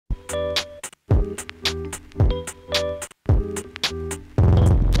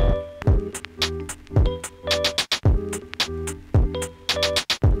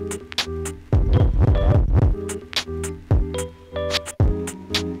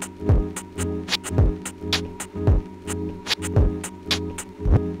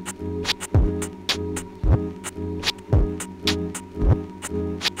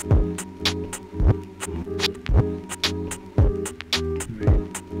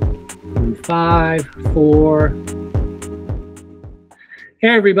5, 4. Hey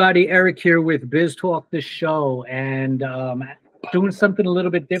everybody, Eric here with Biz Talk the show, and doing something a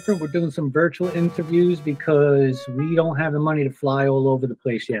little bit different. We're doing some virtual interviews because we don't have the money to fly all over the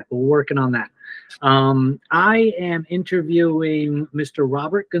place yet, but we're working on that. I am interviewing Mr.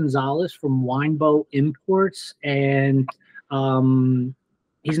 Robert Gonzalez from Winebow Imports, and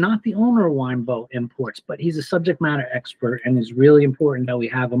he's not the owner of Winebow Imports, but he's a subject matter expert, and it's really important that we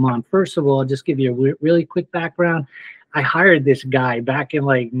have him on. First of all, I'll just give you a really quick background. I hired this guy back in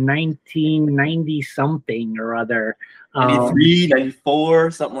like 1990 something or other. 93, 94,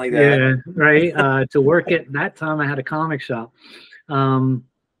 something like that. Yeah, right. To work at that time, I had a comic shop. And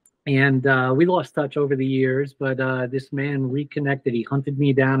we lost touch over the years, but this man reconnected. He hunted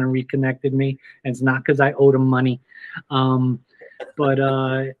me down and reconnected me. And it's not because I owed him money. But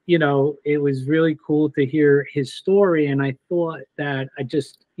you know, it was really cool to hear his story. And I thought that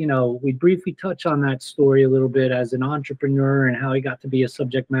we briefly touch on that story a little bit as an entrepreneur and how he got to be a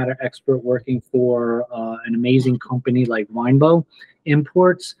subject matter expert working for an amazing company like Winebow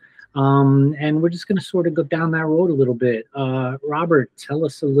Imports. And we're just going to sort of go down that road a little bit. Robert, tell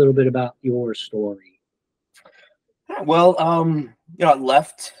us a little bit about your story. Well, I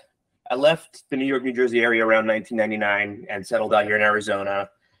left the New York, New Jersey area around 1999 and settled out here in Arizona,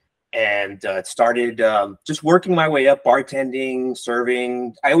 and started just working my way up, bartending,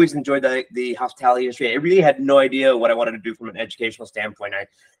 serving. I always enjoyed the hospitality industry. I really had no idea what I wanted to do from an educational standpoint.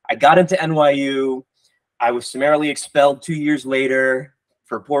 I got into NYU. I was summarily expelled 2 years later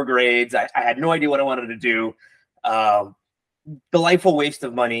for poor grades. I had no idea what I wanted to do. Delightful waste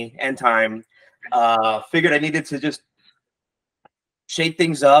of money and time. Figured I needed to just shake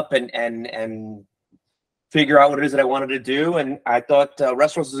things up and figure out what it is that I wanted to do. And I thought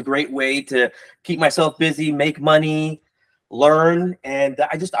restaurants was a great way to keep myself busy, make money, learn. And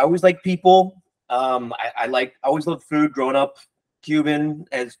I always liked people. I always loved food growing up. Cuban,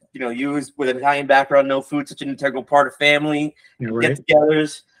 as you know, you with an Italian background, know food such an integral part of family, Right.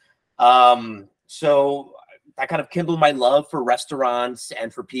 get-togethers. So I kind of kindled my love for restaurants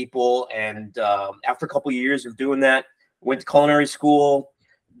and for people. And after a couple of years of doing that, went to culinary school,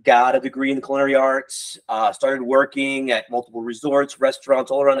 got a degree in the culinary arts, started working at multiple resorts,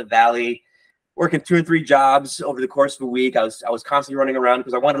 restaurants all around the valley, working 2 and 3 jobs over the course of a week. I was constantly running around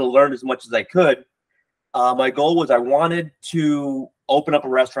because I wanted to learn as much as I could. My goal was I wanted to open up a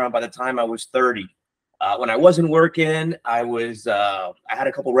restaurant by the time I was 30. When I wasn't working, I had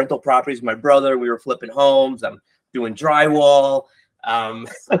a couple rental properties with my brother. We were flipping homes. I'm doing drywall,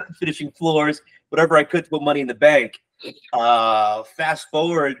 finishing floors, whatever I could to put money in the bank. Fast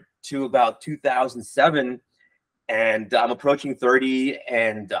forward to about 2007, and I'm approaching 30,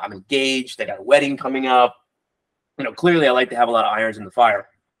 and I'm engaged. I got a wedding coming up. You know, clearly I like to have a lot of irons in the fire.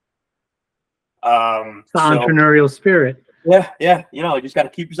 Entrepreneurial spirit. Yeah. You know, you just got to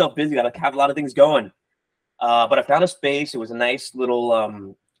keep yourself busy. Got to have a lot of things going. But I found a space. It was a nice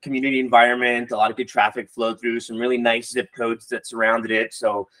little community environment. A lot of good traffic flowed through. Some really nice zip codes that surrounded it.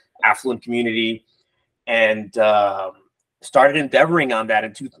 So affluent community. And started endeavoring on that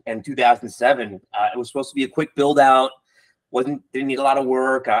in 2007. It was supposed to be a quick build out. Didn't need a lot of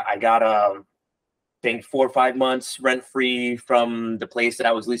work. I got I think 4 or 5 months rent free from the place that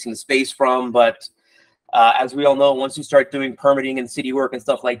I was leasing the space from. But as we all know, once you start doing permitting and city work and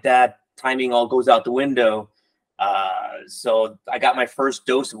stuff like that, timing all goes out the window. So I got my first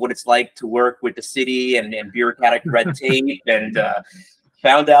dose of what it's like to work with the city and bureaucratic red tape, and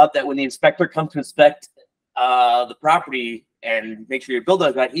found out that when the inspector comes to inspect the property and make sure your builder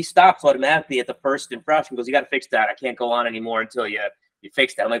is right, he stops automatically at the first infraction. Goes, you got to fix that. I can't go on anymore until you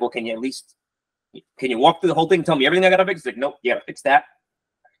fix that. I'm like, well, can you walk through the whole thing and tell me everything I got to fix? He's like, nope, you got to fix that,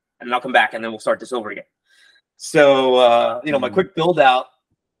 and then I'll come back and then we'll start this over again. So my quick build out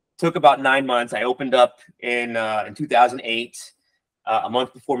took about 9 months. I opened up in 2008, a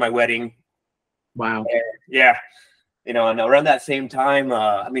month before my wedding. Wow. And, yeah. And around that same time,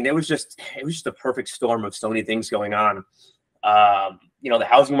 it was just a perfect storm of so many things going on. The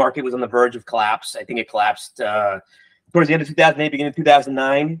housing market was on the verge of collapse. I think it collapsed towards the end of 2008, beginning of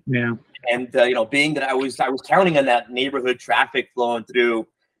 2009. Yeah. And being that I was counting on that neighborhood traffic flowing through,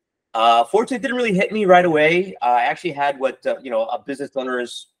 fortunately, it didn't really hit me right away. I actually had what a business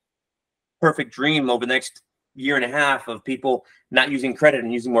owner's perfect dream over the next year and a half of people not using credit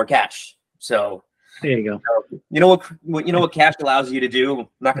and using more cash. So. There you go. You know what cash allows you to do. I'm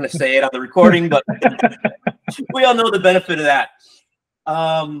not going to say it on the recording, but we all know the benefit of that.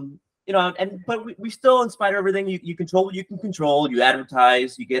 But we still, in spite of everything, you control what you can control. You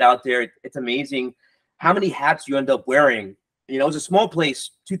advertise, you get out there. It's amazing how many hats you end up wearing You know, it was a small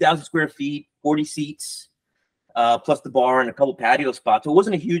place, 2,000 square feet, 40 seats, plus the bar and a couple patio spots. So it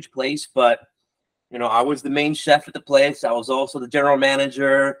wasn't a huge place, but you know, I was the main chef at the place. I was also the general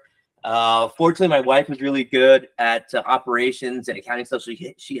manager. Fortunately, my wife was really good at operations and accounting stuff, so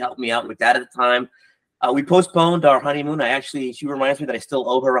she helped me out with that at the time. We postponed our honeymoon. She reminds me that I still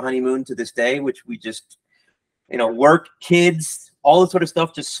owe her a honeymoon to this day, which we just, you know, work, kids, all this sort of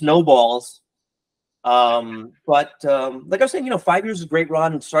stuff just snowballs. Like I was saying, you know, 5 years is a great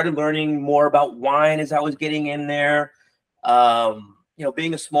run, and started learning more about wine as I was getting in there. You know,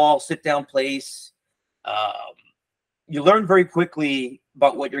 being a small sit-down place, you learn very quickly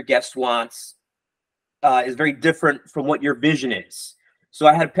about what your guest wants is very different from what your vision is. So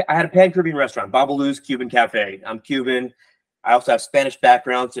I had a Pan-Caribbean restaurant, Babalu's Cuban Cafe. I'm Cuban. I also have Spanish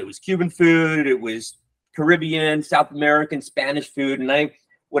background, so it was Cuban food, it was Caribbean, South American, Spanish food, and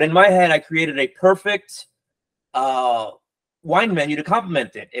in my head I created a perfect wine menu to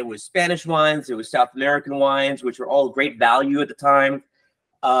complement it. It was Spanish wines, it was South American wines, which were all great value at the time,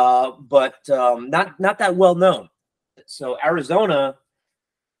 but not that well known. So Arizona,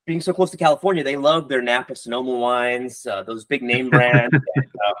 being so close to California, they love their Napa Sonoma wines, those big name brands. And,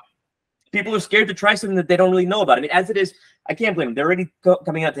 people are scared to try something that they don't really know about. I mean, as it is, I can't blame them. They're already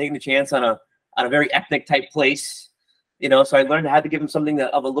coming out, taking the chance on a very ethnic type place, you know. So I learned I had to give them something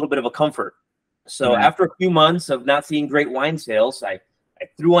of a little bit of a comfort. So after a few months of not seeing great wine sales, I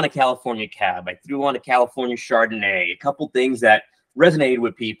threw on a California Cab. I threw on a California Chardonnay, a couple things that resonated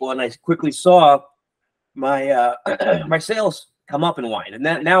with people, and I quickly saw my my sales come up in wine. And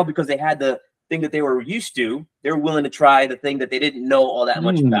that now, because they had the thing that they were used to, they're willing to try the thing that they didn't know all that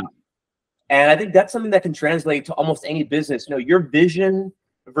much about. And I think that's something that can translate to almost any business. You know, your vision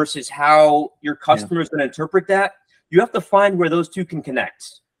versus how your customer is going to interpret that. You have to find where those two can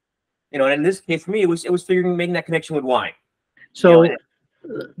connect. You know, and in this case for me, it was making that connection with wine. So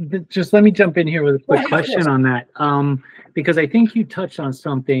just let me jump in here with a quick question on that. Because I think you touched on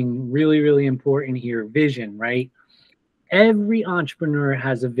something really, really important here, vision, right? Every entrepreneur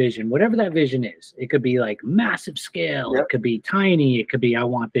has a vision, whatever that vision is. It could be like massive scale, it could be tiny, it could be I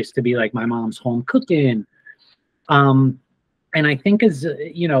want this to be like my mom's home cooking. And I think as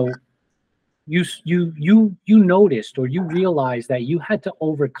you know, you noticed or you realized that you had to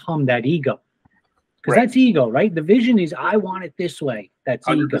overcome that ego. Because that's ego, right? The vision is I want it this way. That's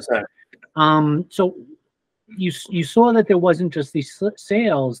 100%. Ego. So you saw that there wasn't just these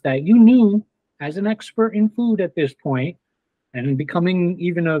sales, that you knew as an expert in food at this point, and becoming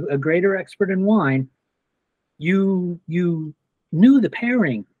even a greater expert in wine, you knew the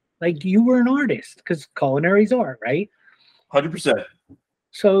pairing. Like you were an artist, because culinary is art, right? 100%.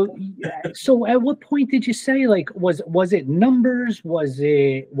 So at what point did you say, like, was it numbers? Was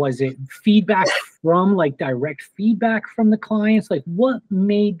it feedback from, like, direct feedback from the clients? Like, what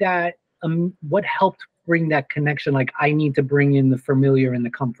made that, what helped bring that connection? Like, I need to bring in the familiar and the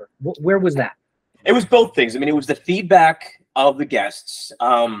comfort. Where was that? It was both things. I mean, it was the feedback of the guests.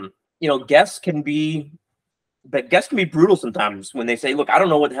 You know, guests can be brutal sometimes when they say, look, I don't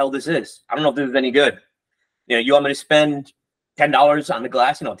know what the hell this is. I don't know if this is any good. You know, you want me to spend $10 on the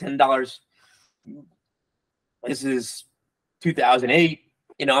glass, you know, $10. This is 2008.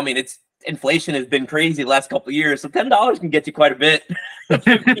 You know, I mean, inflation has been crazy the last couple of years, so $10 can get you quite a bit.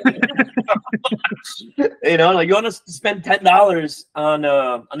 You know, like you want to spend $10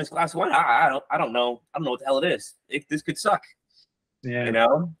 on this glass of wine? I don't know what the hell it is. This could suck. Yeah. You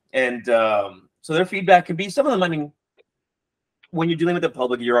know, and so their feedback can be, some of them, I mean, when you're dealing with the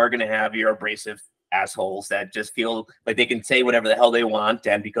public, you are going to have your abrasive assholes that just feel like they can say whatever the hell they want,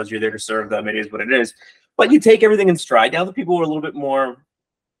 and because you're there to serve them, it is what it is. But you take everything in stride. Now the people were a little bit more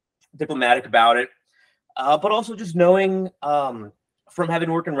diplomatic about it, but also just knowing from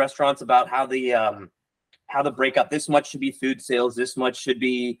having worked in restaurants about how the breakup, this much should be food sales, this much should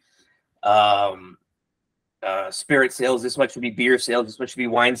be spirit sales, this much should be beer sales, this much should be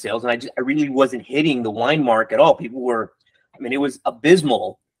wine sales, and I really wasn't hitting the wine mark at all. People were, I mean, it was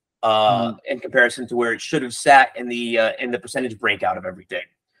abysmal in comparison to where it should have sat in the percentage breakout of everything.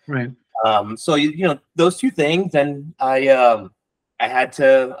 Right. So you know, those two things, and I had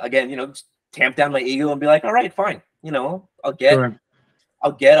to, again, you know, tamp down my ego and be like, all right, fine, you know, I'll get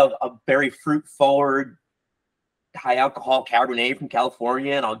a very fruit forward, high alcohol Cabernet from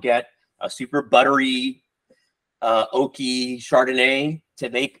California, and I'll get a super buttery oaky Chardonnay to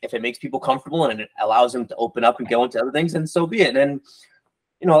make, if it makes people comfortable and it allows them to open up and go into other things, and so be it. And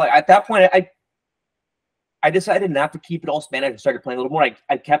you know, at that point, I decided not to keep it all Spanish. I started playing a little more.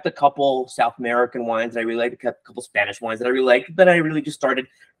 I kept a couple South American wines that I really liked. I kept a couple Spanish wines that I really liked. Then I really just started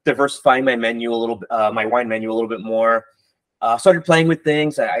diversifying my menu a little, my wine menu a little bit more. Started playing with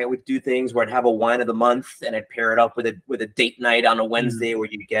things. I would do things where I'd have a wine of the month, and I'd pair it up with a date night on a Wednesday, where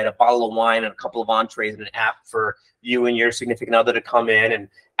you get a bottle of wine and a couple of entrees and an app for you and your significant other to come in. And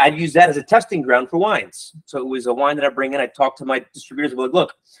I'd use that as a testing ground for wines. So it was a wine that I bring in. I talk to my distributors about,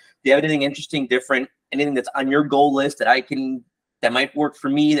 look, do you have anything interesting, different, anything that's on your goal list that might work for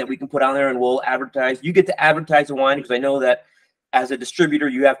me, that we can put on there and we'll advertise. You get to advertise the wine, because I know that as a distributor,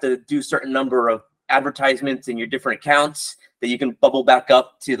 you have to do a certain number of advertisements in your different accounts that you can bubble back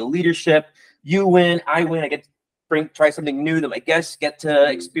up to the leadership. You win, I win. I get to try something new that my guests get to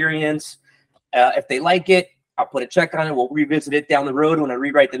experience. If they like it, I'll put a check on it. We'll revisit it down the road when I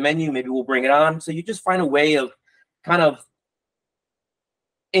rewrite the menu. Maybe we'll bring it on. So you just find a way of kind of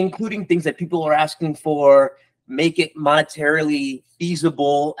including things that people are asking for, make it monetarily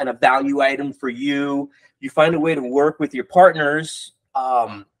feasible and a value item for you. You find a way to work with your partners.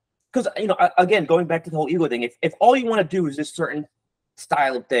 Because, again, going back to the whole ego thing, if all you want to do is this certain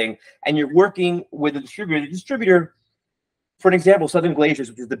style of thing, and you're working with a distributor, the distributor, for an example, Southern Glazers,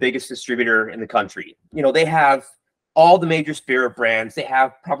 which is the biggest distributor in the country, they have all the major spirit brands. They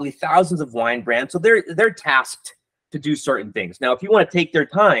have probably thousands of wine brands. So they're tasked to do certain things. Now, if you want to take their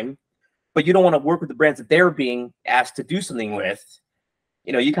time, but you don't want to work with the brands that they're being asked to do something with,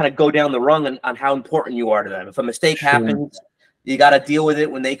 you kind of go down the rung on how important you are to them. If a mistake happens, you got to deal with it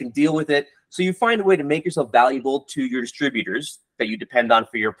when they can deal with it. So you find a way to make yourself valuable to your distributors that you depend on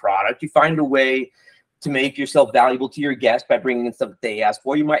for your product. You find a way to make yourself valuable to your guests by bringing in stuff that they ask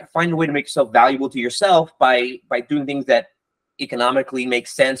for. You might find a way to make yourself valuable to yourself by doing things that economically make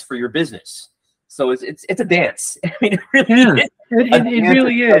sense for your business. So it's a dance. I mean, it really is. It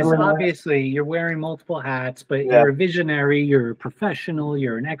really is. Obviously, you're wearing multiple hats, but you're a visionary, you're a professional,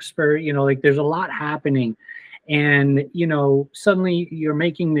 you're an expert. Like there's a lot happening. And, suddenly you're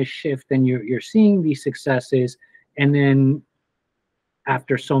making this shift and you're seeing these successes. And then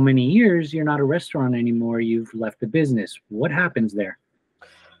after so many years, you're not a restaurant anymore. You've left the business. What happens there?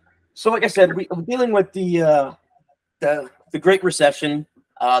 So like I said, we're dealing with the Great Recession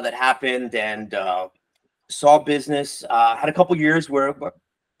that happened, and saw business. Had a couple years where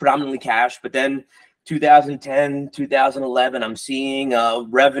predominantly cash, but then 2010, 2011, I'm seeing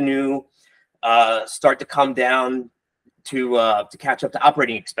revenue start to come down to catch up to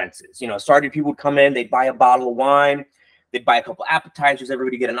operating expenses. Started, people would come in, they'd buy a bottle of wine, they'd buy a couple appetizers,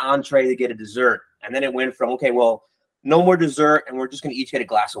 everybody get an entree, they get a dessert. And then it went from, okay, well, no more dessert, and we're just going to each get a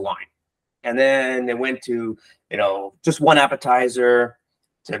glass of wine. And then it went to, just one appetizer,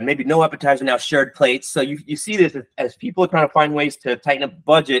 to maybe no appetizer, now shared plates. So you see this as people are trying to find ways to tighten up the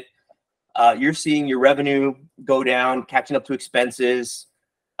budget. You're seeing your revenue go down, catching up to expenses.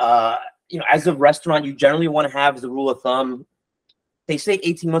 As a restaurant, you generally want to have, as a rule of thumb, they say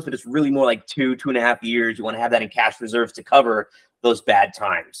 18 months, but it's really more like 2.5 years. You want to have that in cash reserves to cover those bad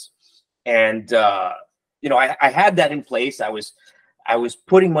times. And, I had that in place. I was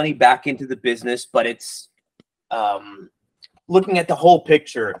putting money back into the business, but it's looking at the whole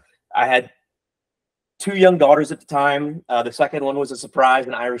picture. I had 2 young daughters at the time. The second one was a surprise,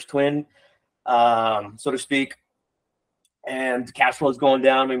 an Irish twin, so to speak. And cash flow is going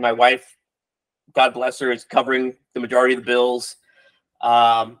down. I mean, my wife, God bless her, is covering the majority of the bills.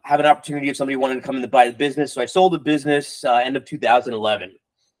 Have an opportunity if somebody wanted to come in to buy the business. So I sold the business end of 2011.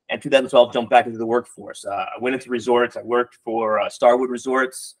 And 2012, jumped back into the workforce. I went into resorts. I worked for Starwood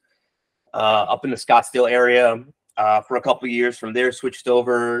Resorts up in the Scottsdale area for a couple of years. From there, switched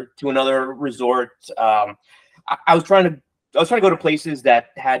over to another resort. I was trying to go to places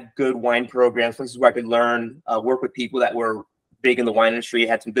that had good wine programs, places where I could learn, work with people that were big in the wine industry,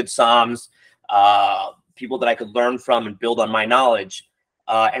 had some good somms, people that I could learn from and build on my knowledge.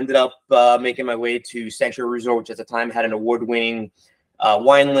 Ended up making my way to Sanctuary Resort, which at the time had an award-winning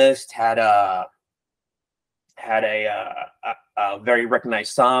wine list, had a very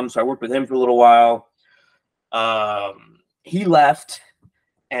recognized somm. So I worked with him for a little while. He left,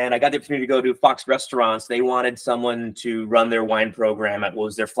 and I got the opportunity to go to Fox Restaurants. They wanted someone to run their wine program at what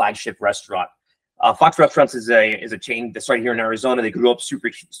was their flagship restaurant. Fox Restaurants is a chain that started here in Arizona. They grew up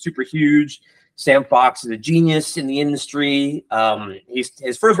super huge. Sam Fox is a genius in the industry.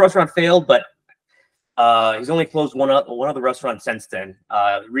 His first restaurant failed, but he's only closed one other restaurant since then.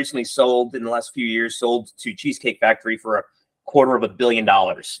 Recently sold, in the last few years, sold to Cheesecake Factory for $250 million.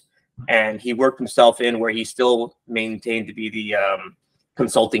 And he worked himself in where he still maintained to be the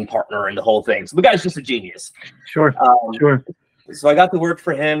consulting partner in the whole thing. So the guy's just a genius. Sure. So I got to work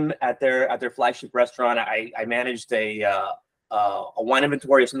for him at their flagship restaurant. I managed a wine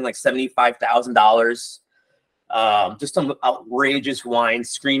inventory of something like $75,000. Just some outrageous wines,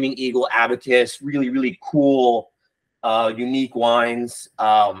 Screaming Eagle, Abacus, really cool unique wines.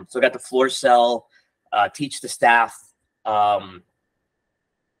 So I got the floor sell, teach the staff.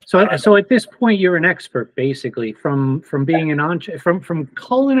 So at this point, you're an expert, basically, from being from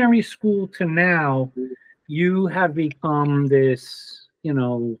culinary school to now. You have become this, you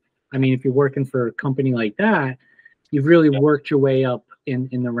know, I mean, if you're working for a company like that, you've really worked your way up in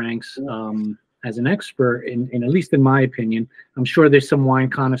the ranks as an expert, in at least in my opinion. I'm sure there's some wine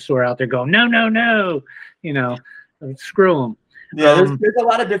connoisseur out there going, no, no, no, you know, screw them. Yeah, there's a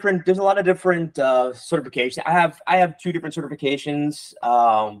lot of different certifications. I have two different certifications.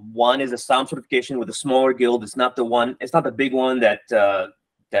 One is a SOM certification with a smaller guild. It's not the big one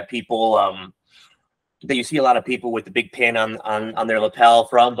that people that you see a lot of people with the big pin on their lapel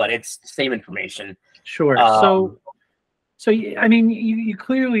from, but it's the same information. Sure. So I mean, you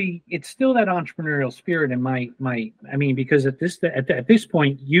clearly, it's still that entrepreneurial spirit in my I mean, because at this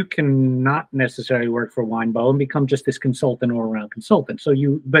point, you can not necessarily work for Winebow and become just this consultant or around consultant. So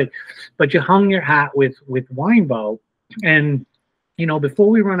but you hung your hat with Winebow, and you know, before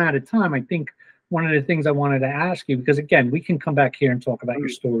we run out of time, I think one of the things I wanted to ask you, because again, we can come back here and talk about your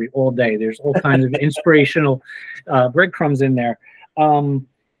story all day. There's all kinds of inspirational breadcrumbs in there.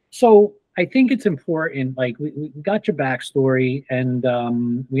 So I think it's important, like we got your backstory,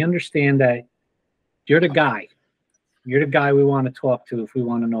 and we understand that you're the guy. You're the guy we want to talk to if we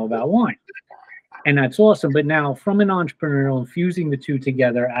want to know about wine. And that's awesome. But now, from an entrepreneurial, infusing the two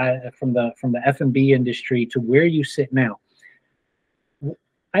together from the F&B industry to where you sit now,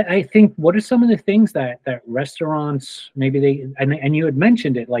 I think, what are some of the things that restaurants, maybe and you had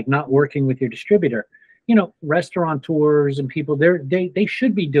mentioned it, like not working with your distributor, you know, restaurateurs and people, they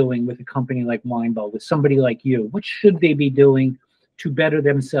should be doing with a company like Winebow, with somebody like you? What should they be doing to better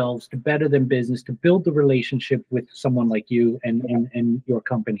themselves, to better their business, to build the relationship with someone like you and your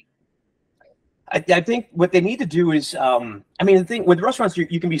company? I think what they need to do is, I mean, the thing with restaurants,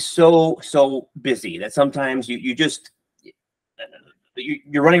 you can be so busy that sometimes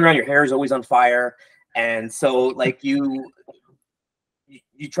you're running around, your hair is always on fire, and so like you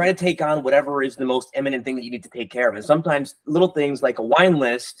try to take on whatever is the most imminent thing that you need to take care of. And sometimes little things like a wine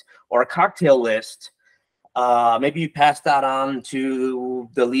list or a cocktail list, maybe you pass that on to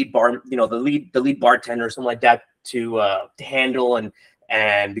the lead bartender or something like that to handle,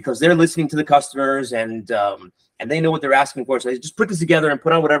 and because they're listening to the customers, and they know what they're asking for, so they just put this together and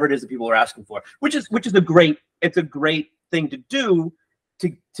put on whatever it is that people are asking for, which is a great thing to do,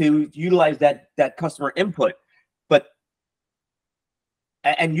 to utilize that customer input. But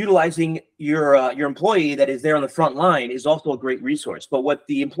and utilizing your employee that is there on the front line is also a great resource. But what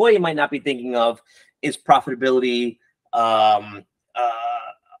the employee might not be thinking of is profitability,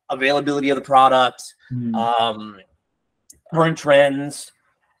 availability of the product, current trends.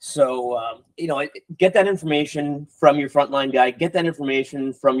 So you know, get that information from your frontline guy, get that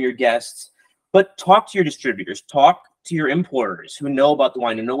information from your guests, but talk to your distributors, talk to your importers who know about the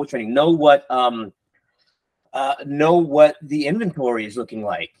wine and know what's trending, know what the inventory is looking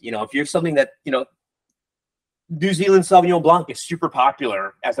like. You know, if you're something that, you know, New Zealand Sauvignon Blanc is super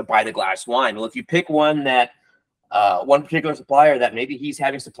popular as a by the glass wine. Well, if you pick one that one particular supplier that maybe he's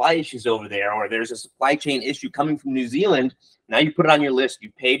having supply issues over there, or there's a supply chain issue coming from New Zealand, now you put it on your list.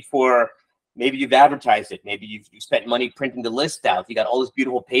 You paid for, maybe you've advertised it, maybe you've spent money printing the list out. You got all this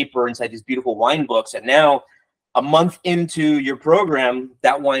beautiful paper inside these beautiful wine books, and now a month into your program,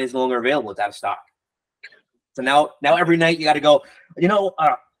 that wine is no longer available. It's out of stock. So now every night you got to go, you know,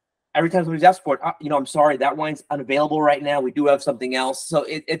 every time somebody's asked for it, you know, I'm sorry, that wine's unavailable right now. We do have something else. So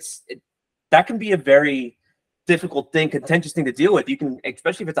that can be a very difficult thing, contentious thing to deal with. You can,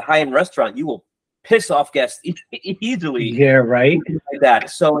 especially if it's a high-end restaurant, you will piss off guests easily. Yeah, right. Like that.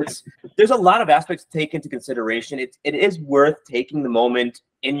 So there's a lot of aspects to take into consideration. It is worth taking the moment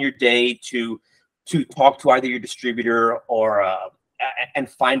in your day to talk to either your distributor or and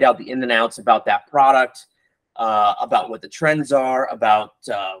find out the ins and outs about that product, about what the trends are, about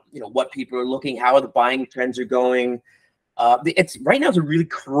you know, what people are looking, how the buying trends are going. It's right now is a really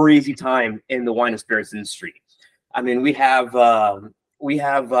crazy time in the wine and spirits industry. I mean, we have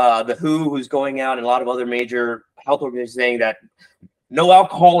the WHO, who's going out, and a lot of other major health organizations saying that no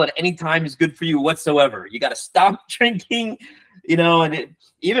alcohol at any time is good for you whatsoever. You got to stop drinking, you know, and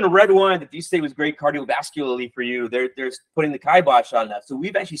even a red wine that you say was great cardiovascularly for you, they're putting the kibosh on that. So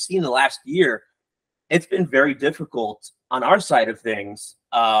we've actually seen the last year, it's been very difficult on our side of things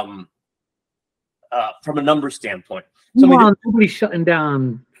from a numbers standpoint. So well, nobody's shutting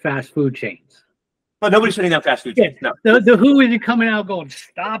down fast food chains. But nobody's shutting down fast food chains. No. The WHO is coming out going,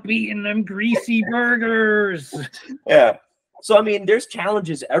 stop eating them greasy burgers. Yeah. So I mean, there's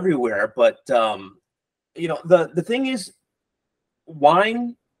challenges everywhere, but you know, the thing is,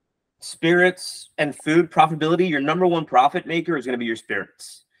 wine, spirits, and food profitability, your number one profit maker is going to be your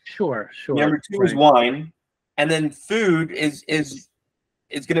spirits. Sure. Your number two is wine, and then food is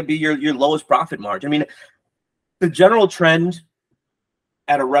going to be your lowest profit margin. I mean, the general trend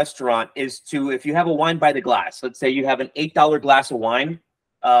at a restaurant is to, if you have a wine by the glass, let's say you have an $8 glass of wine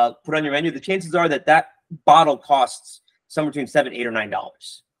put on your menu, the chances are that that bottle costs somewhere between $7, $8, or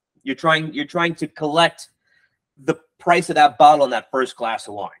 $9. You're trying to collect the price of that bottle in that first glass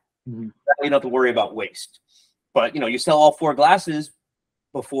of wine. Mm-hmm. That way you don't have to worry about waste. But, you know, you sell all 4 glasses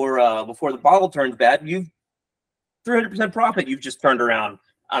before the bottle turns bad, you've 300% profit you've just turned around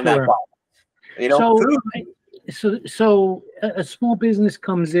on that bottle. You know, so a small business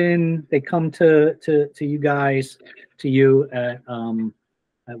comes in, they come to you guys, to you at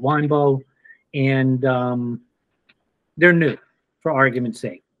Winebow, and they're new, for argument's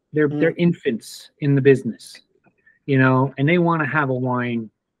sake. They're infants in the business, you know, and they want to have a wine,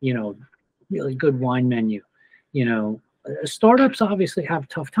 you know, really good wine menu. You know, startups obviously have a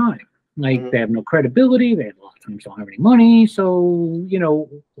tough time. Like they have no credibility. They a lot of times don't have any money. So, you know,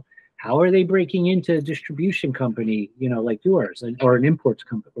 how are they breaking into a distribution company, you know, like yours, or an imports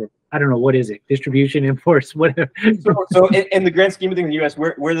company, or I don't know, what is it? Distribution, imports, whatever. So in the grand scheme of things in the U.S.,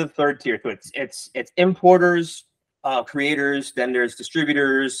 we're the third tier. So it's importers, creators, then there's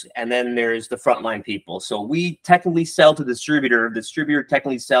distributors, and then there's the frontline people. So we technically sell to the distributor. The distributor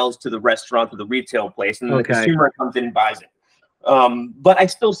technically sells to the restaurant, to the retail place, and then the consumer comes in and buys it. But I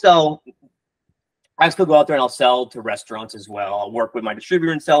still go out there and I'll sell to restaurants as well. I'll work with my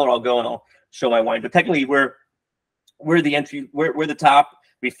distributor and seller. I'll go and I'll show my wine. But technically, we're the entry. We're the top.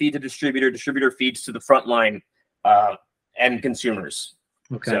 We feed the distributor. Distributor feeds to the frontline and consumers.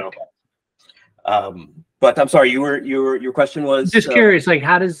 Okay. So, but I'm sorry. Your question was just curious. Like,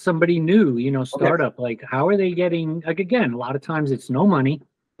 how does somebody new, you know, startup? Like, how are they getting? Like, again, a lot of times it's no money,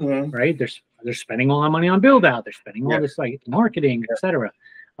 right? They're spending all that money on build out. They're spending all this like marketing, etc.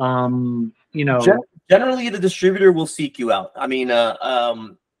 You know, generally the distributor will seek you out. I mean,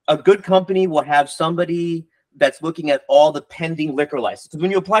 a good company will have somebody that's looking at all the pending liquor licenses.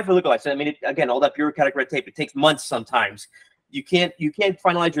 When you apply for liquor license, I mean, again, all that bureaucratic red tape, it takes months sometimes. You can't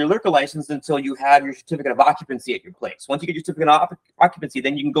finalize your liquor license until you have your certificate of occupancy at your place. Once you get your certificate of occupancy,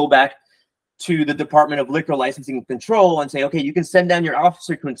 then you can go back to the Department of Liquor Licensing and Control and say, okay, you can send down your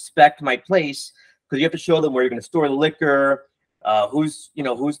officer to inspect my place, because you have to show them where you're going to store the liquor, who's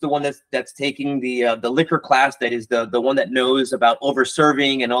the one that's taking the liquor class, that is the one that knows about over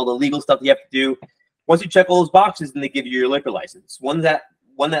serving and all the legal stuff you have to do. Once you check all those boxes, then they give you your liquor license. When that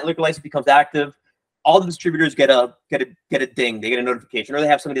liquor license becomes active, all the distributors get a ding, they get a notification, or they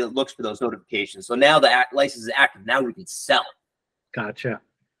have somebody that looks for those notifications. So now the license is active. Now we can sell. Gotcha.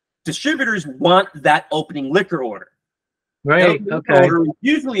 Distributors want that opening liquor order. Right. Okay. Order,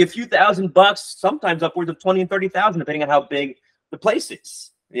 usually a few $1,000, sometimes upwards of 20 and 30,000, depending on how big the place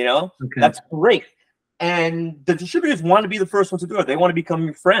is. You know, that's great. And the distributors want to be the first ones to do it. They want to become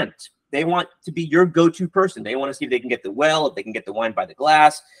your friend. They want to be your go-to person. They want to see if they can get the well, if they can get the wine by the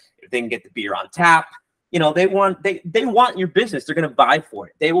glass, if they can get the beer on tap. You know, they want your business. They're going to buy for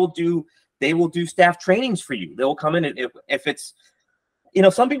it. They will do staff trainings for you. They will come in, and if it's, you know,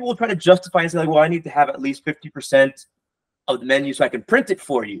 some people will try to justify and say, like, well, I need to have at least 50% of the menu so I can print it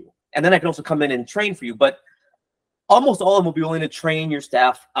for you, and then I can also come in and train for you. But almost all of them will be willing to train your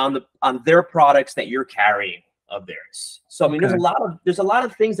staff on their products that you're carrying of theirs. So I mean, there's a lot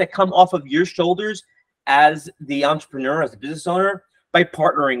of things that come off of your shoulders as the entrepreneur, as the business owner, by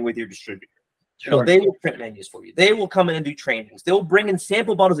partnering with your distributor. Sure. You know, they will print menus for you. They will come in and do trainings. They will bring in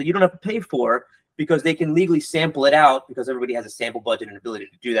sample bottles that you don't have to pay for, because they can legally sample it out, because everybody has a sample budget and ability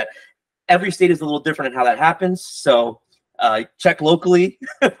to do that. Every state is a little different in how that happens. So check locally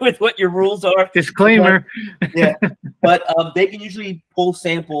with what your rules are. Disclaimer. But they can usually pull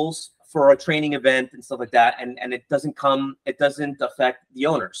samples for a training event and stuff like that, and it doesn't affect the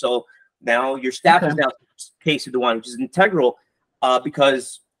owner. So now your staff is now tasted the wine, which is integral,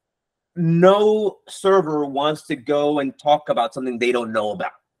 because no server wants to go and talk about something they don't know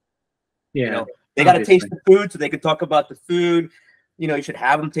about. Yeah, you know, they got to taste the food so they can talk about the food. You know, you should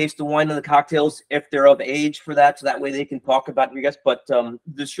have them taste the wine and the cocktails if they're of age for that, so that way they can talk about it, you guys. But the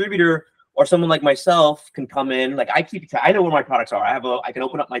distributor or someone like myself can come in. Like, I know where my products are. I can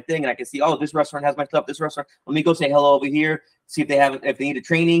open up my thing and I can see, oh, this restaurant has my stuff. This restaurant. Let me go say hello over here. See if they need a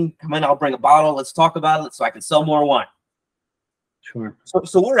training. Come in. I'll bring a bottle. Let's talk about it so I can sell more wine. Sure.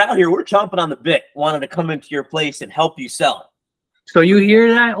 So we're out here. We're chomping on the bit, wanting to come into your place and help you sell. So you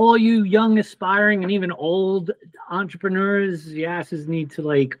hear that, all you young, aspiring, and even old entrepreneurs, the asses need to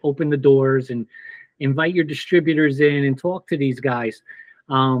like open the doors and invite your distributors in and talk to these guys.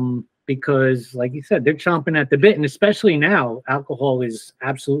 Because like you said, they're chomping at the bit. And especially now, alcohol is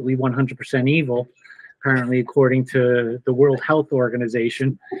absolutely 100% evil, apparently, according to the World Health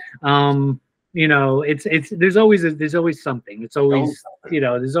Organization. You know, there's always something. It's always, you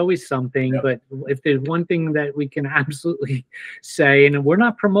know, there's always something. But if there's one thing that we can absolutely say, and we're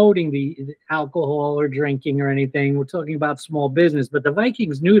not promoting the alcohol or drinking or anything, we're talking about small business. But the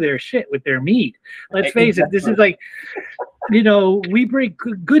Vikings knew their shit with their mead. Let's face it. This is like, you know, we break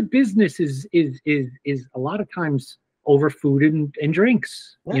good business is a lot of times over food and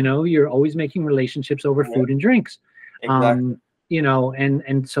drinks. Yeah. You know, you're always making relationships over food and drinks. Exactly. You know,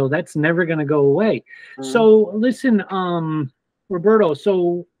 and so that's never going to go away. So listen, Roberto,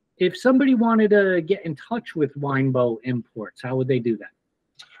 so if somebody wanted to get in touch with Winebow Imports, how would they do that?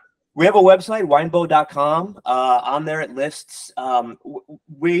 We have a website, winebow.com. On there it lists,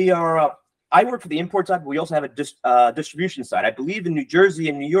 we are, I work for the import side, but we also have a distribution side. I believe in New Jersey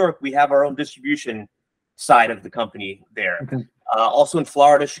and New York, we have our own distribution side of the company there. Okay. Also in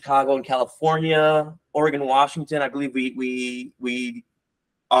Florida, Chicago, and California, Oregon, Washington, I believe we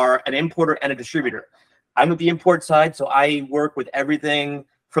are an importer and a distributor. I'm with the import side, so I work with everything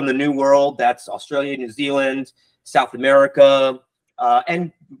from the New World. That's Australia, New Zealand, South America,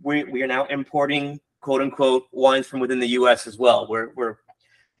 and we are now importing, quote unquote, wines from within the U.S. as well. We're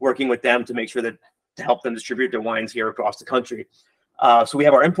working with them to make sure that to help them distribute their wines here across the country. So we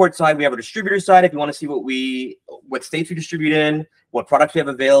have our import side, we have our distributor side. If you want to see what states we distribute in, what products we have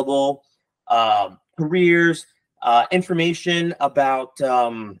available, careers, information about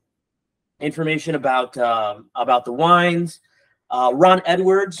the wines. Ron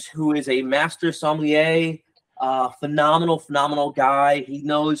Edwards, who is a master sommelier, phenomenal guy. He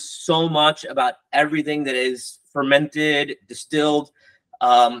knows so much about everything that is fermented, distilled.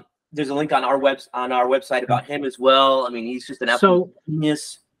 There's a link on our website about him as well. I mean, he's just an absolute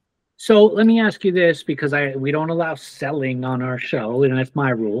genius. So let me ask you this, because we don't allow selling on our show, and that's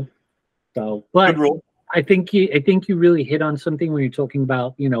my rule. So, but good rule. I think you really hit on something when you're talking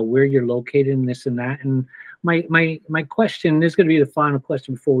about, you know, where you're located and this and that. And my question, this is going to be the final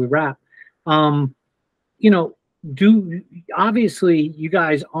question before we wrap. You know, obviously you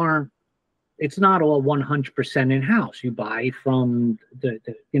guys aren't. It's not all 100% in-house. You buy from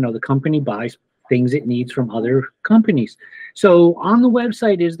the company buys things it needs from other companies. So on the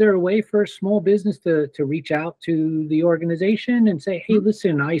website, is there a way for a small business to reach out to the organization and say, hey,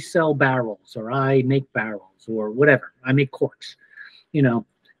 listen, I sell barrels, or I make barrels, or whatever. I make corks. You know,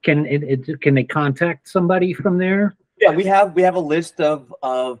 can they contact somebody from there? Yeah, we have a list of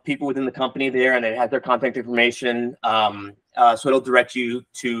people within the company there, and it has their contact information. So it'll direct you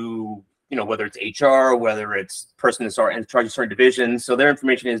to, you know, whether it's HR, whether it's person in charge of certain divisions. So their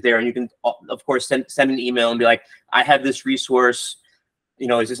information is there, and you can, of course, send an email and be like, I have this resource. You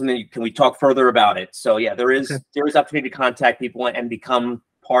know, is this something? Can we talk further about it? So yeah, there is opportunity to contact people and become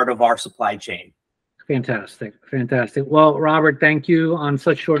part of our supply chain. Fantastic. Well, Robert, thank you on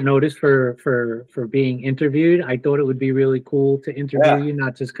such short notice for being interviewed. I thought it would be really cool to interview you,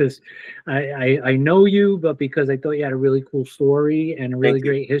 not just because I know you, but because I thought you had a really cool story and a really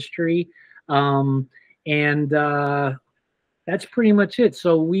great history. That's pretty much it.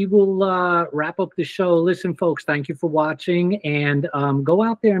 So we will wrap up the show. Listen, folks, thank you for watching, and go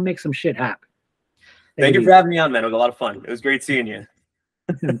out there and make some shit happen. Thank you for having me on, man. It was a lot of fun. It was great seeing you.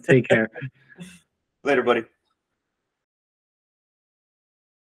 Take care. Later, buddy.